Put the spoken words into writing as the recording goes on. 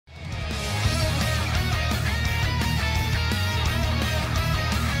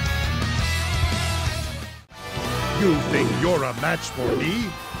You think you're a match for me?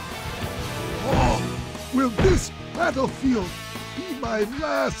 Oh, will this battlefield be my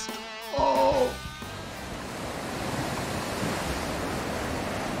last? Oh!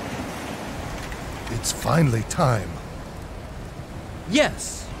 It's finally time.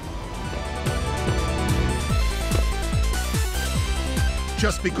 Yes.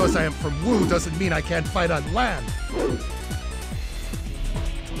 Just because I am from Wu doesn't mean I can't fight on land.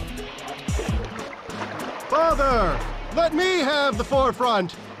 Father, let me have the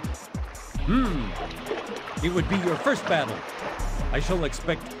forefront. It would be your first battle. I shall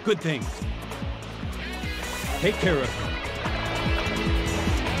expect good things. Take care of him.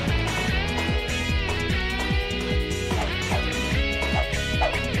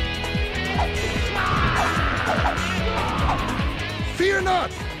 Fear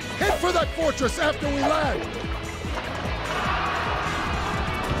not! Head for that fortress after we land!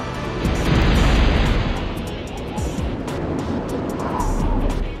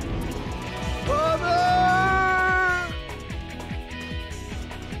 Father!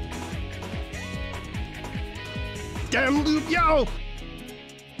 Damn Liu Biao!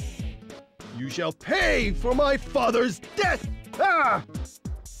 You shall pay for my father's death! Ah!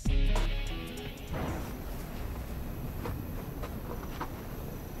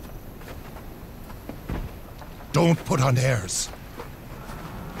 Don't put on airs.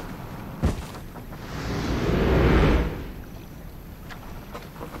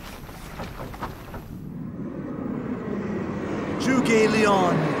 Zhuge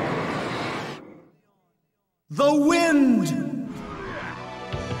Liang. The wind!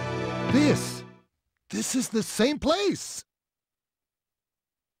 This is the same place.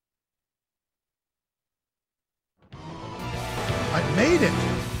 I made it.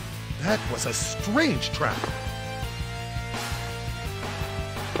 That was a strange trap.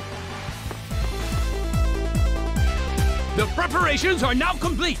 The preparations are now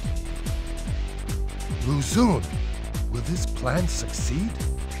complete! Lu Xun, will this plan succeed?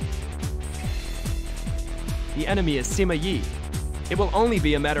 The enemy is Sima Yi. It will only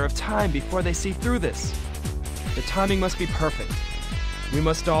be a matter of time before they see through this. The timing must be perfect. We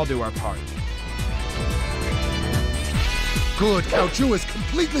must all do our part. Good, Cao Chu is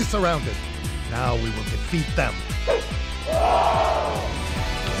completely surrounded. Now we will defeat them.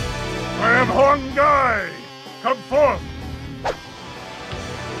 I am Huang Gai. Come forth.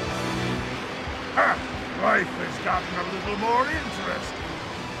 Life has gotten a little more interesting.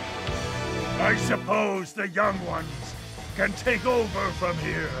 I suppose the young ones can take over from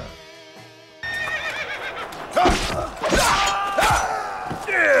here.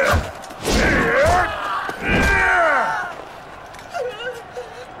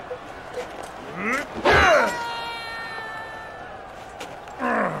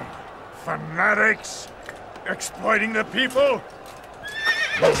 Fanatics! Exploiting the people?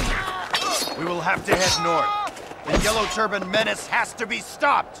 We will have to head north. The Yellow Turban menace has to be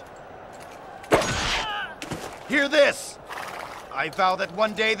stopped! Hear this! I vow that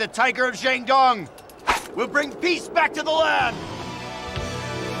one day the Tiger of Jiangdong will bring peace back to the land!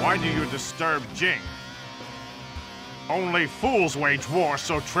 Why do you disturb Jing? Only fools wage war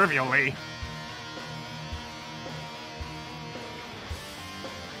so trivially.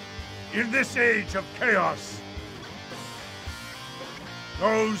 In this age of chaos,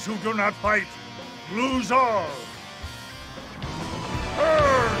 those who do not fight lose all.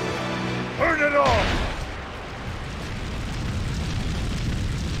 Burn! Burn it all!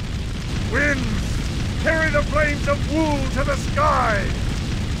 Winds, carry the flames of Wu to the sky!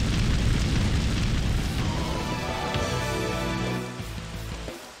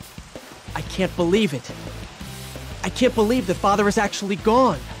 I can't believe it. I can't believe that Father is actually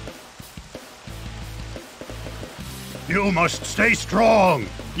gone. You must stay strong.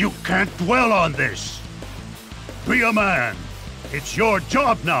 You can't dwell on this. Be a man. It's your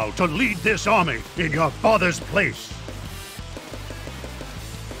job now to lead this army in your father's place.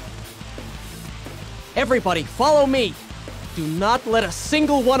 Everybody, follow me. Do not let a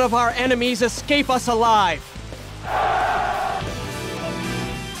single one of our enemies escape us alive.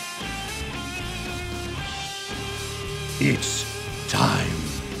 It's time.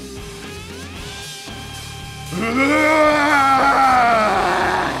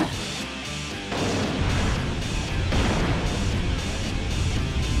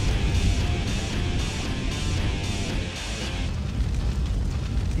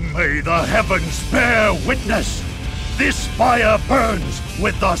 May the heavens bear witness! This fire burns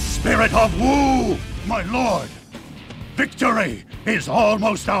with the spirit of Wu! My lord, victory is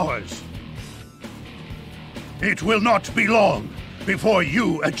almost ours. It will not be long before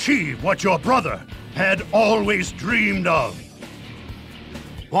you achieve what your brother had always dreamed of.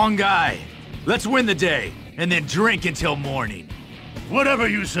 Huang Gai, let's win the day, and then drink until morning. Whatever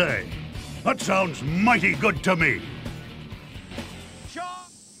you say. That sounds mighty good to me.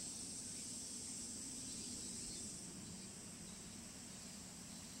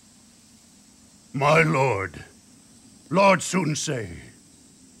 My lord, Lord Sun Ce.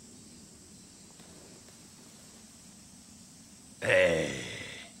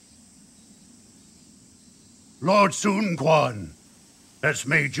 Lord Sun Quan has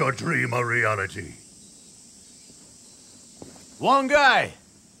made your dream a reality. Huang Gai!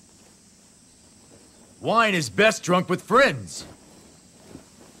 Wine is best drunk with friends.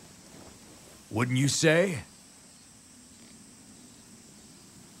 Wouldn't you say?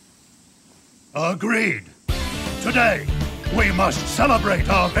 Agreed. Today, we must celebrate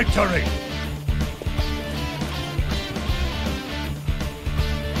our victory.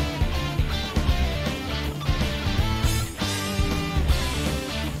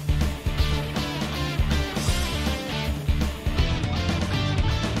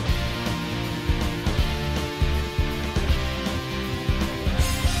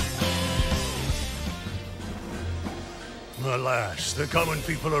 Alas, the common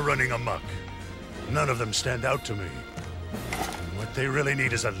people are running amok. None of them stand out to me. And what they really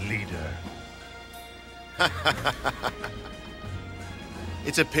need is a leader.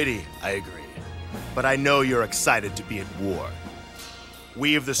 It's a pity, I agree. But I know you're excited to be at war.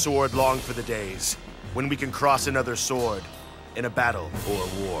 We of the sword long for the days when we can cross another sword in a battle or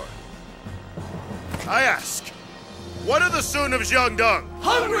a war. I ask, what are the Sun of Jiangdong?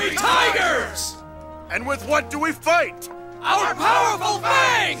 Hungry tigers! And with what do we fight? Our powerful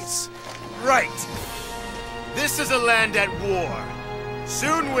fangs! Right. This is a land at war.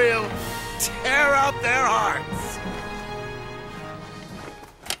 Soon we'll tear out their hearts.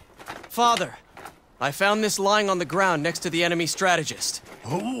 Father, I found this lying on the ground next to the enemy strategist.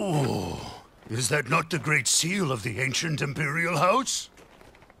 Oh, is that not the Great Seal of the ancient Imperial House?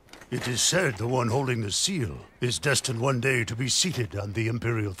 It is said the one holding the seal is destined one day to be seated on the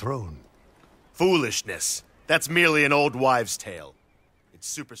Imperial throne. Foolishness. That's merely an old wives' tale. It's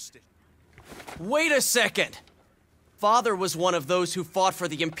superstition. Wait a second! Father was one of those who fought for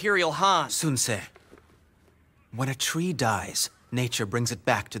the Imperial Han. Sun Ce, when a tree dies, nature brings it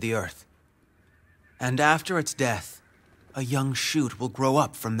back to the earth. And after its death, a young shoot will grow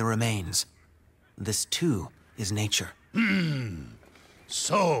up from the remains. This too is nature.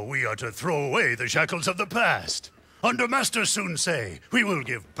 So we are to throw away the shackles of the past. Under Master Sun Ce, we will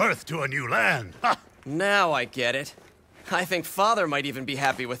give birth to a new land. Ha! Now I get it. I think Father might even be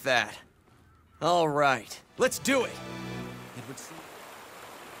happy with that. All right, let's do it. It would seem...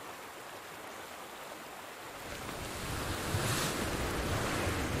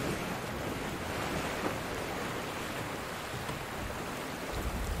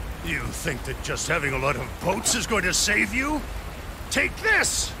 You think that just having a lot of boats is going to save you? Take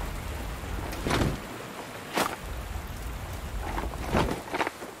this!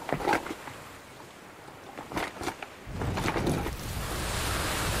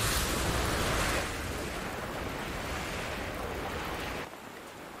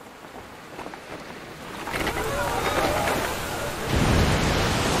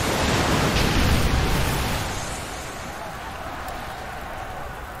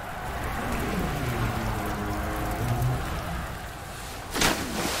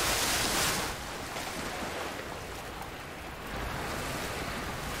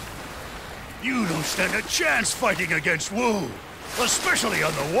 You don't stand a chance fighting against Wu, especially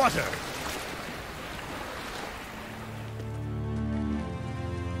on the water.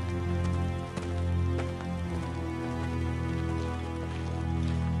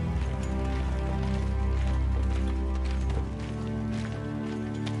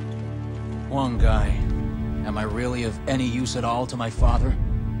 Huang Gai, am I really of any use at all to my father?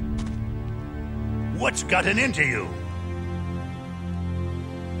 What's gotten into you?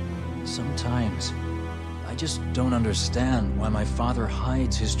 Sometimes, I just don't understand why my father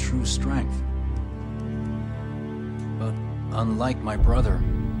hides his true strength. But unlike my brother,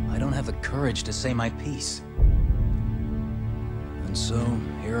 I don't have the courage to say my piece. And so,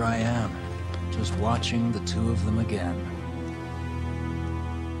 here I am, just watching the two of them again.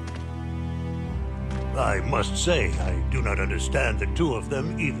 I must say, I do not understand the two of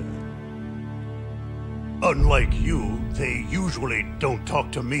them either. Unlike you, they usually don't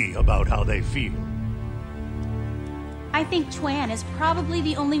talk to me about how they feel. I think Chuan is probably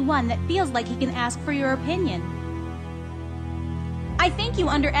the only one that feels like he can ask for your opinion. I think you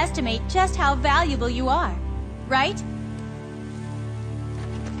underestimate just how valuable you are, right?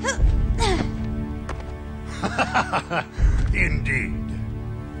 Indeed.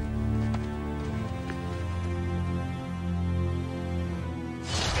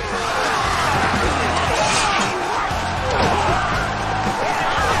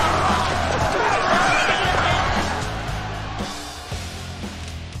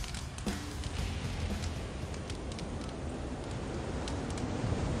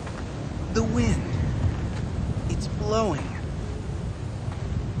 The wind. It's blowing.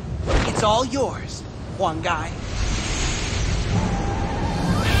 It's all yours, Huang Gai.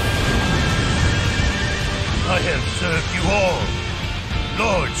 I have served you all.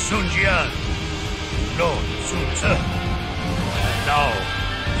 Lord Sun Jian, Lord Sun Ce. And now,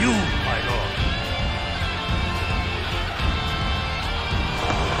 you, my lord.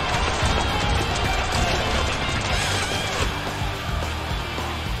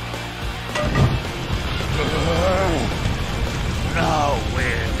 Now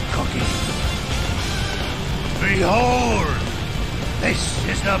we're cooking. Behold! This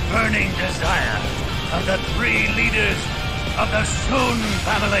is the burning desire of the 3 leaders of the Sun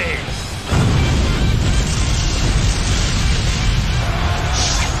family.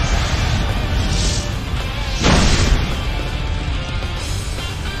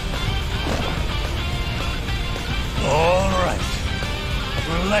 All right,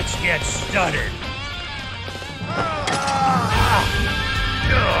 let's get started.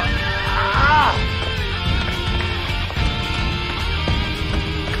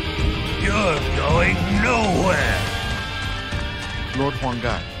 You're going nowhere! Lord Huang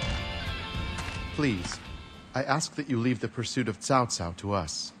Gai, please, I ask that you leave the pursuit of Cao Cao to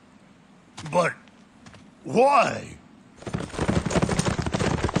us. But why?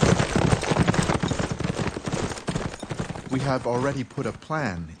 We have already put a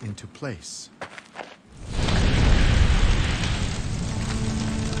plan into place.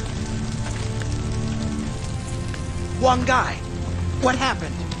 Huang Gai, what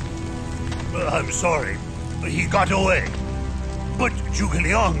happened? I'm sorry. He got away. But Zhuge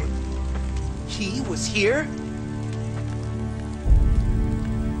Liang... He was here?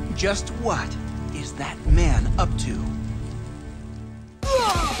 Just what is that man up to?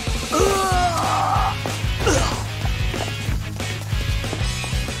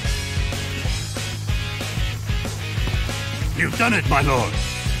 You've done it, my lord.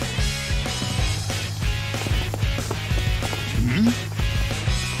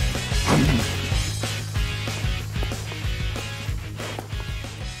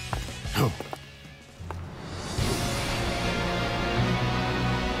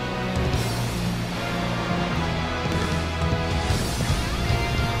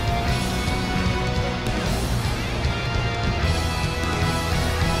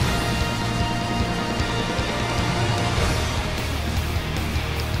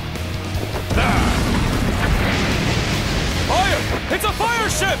 It's a fire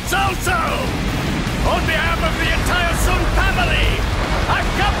ship! Cao Cao! On behalf of the entire Sun family, I've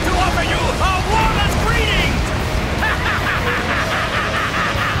come to offer you our warmest greetings!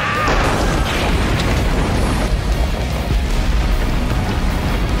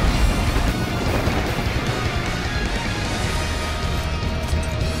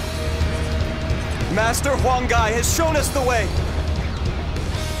 Master Huang Gai has shown us the way!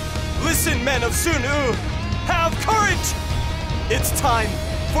 Listen, men of Sun U! Have courage! It's time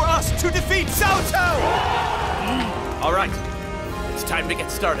for us to defeat Cao Cao! All right, it's time to get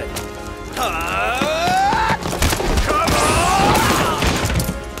started. Come on!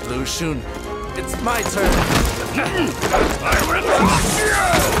 Lu Xun, it's my turn. I will crush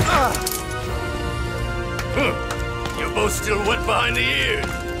you! You're both still wet behind the ears.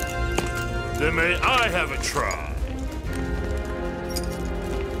 Then may I have a try?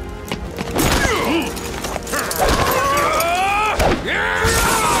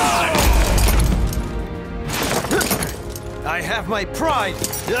 I have my pride!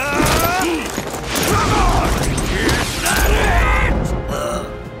 Come on! Is that it?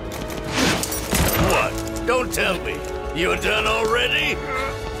 What? Don't tell me. You're done already?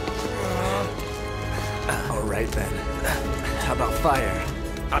 All right then. How about fire?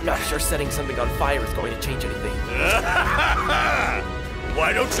 I'm not sure setting something on fire is going to change anything.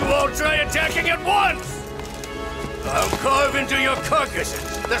 Why don't you all try attacking at once? I'll carve into your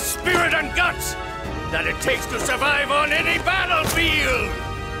carcasses the spirit and guts that it takes to survive on any battlefield!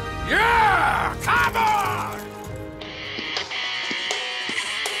 Yeah! Come on!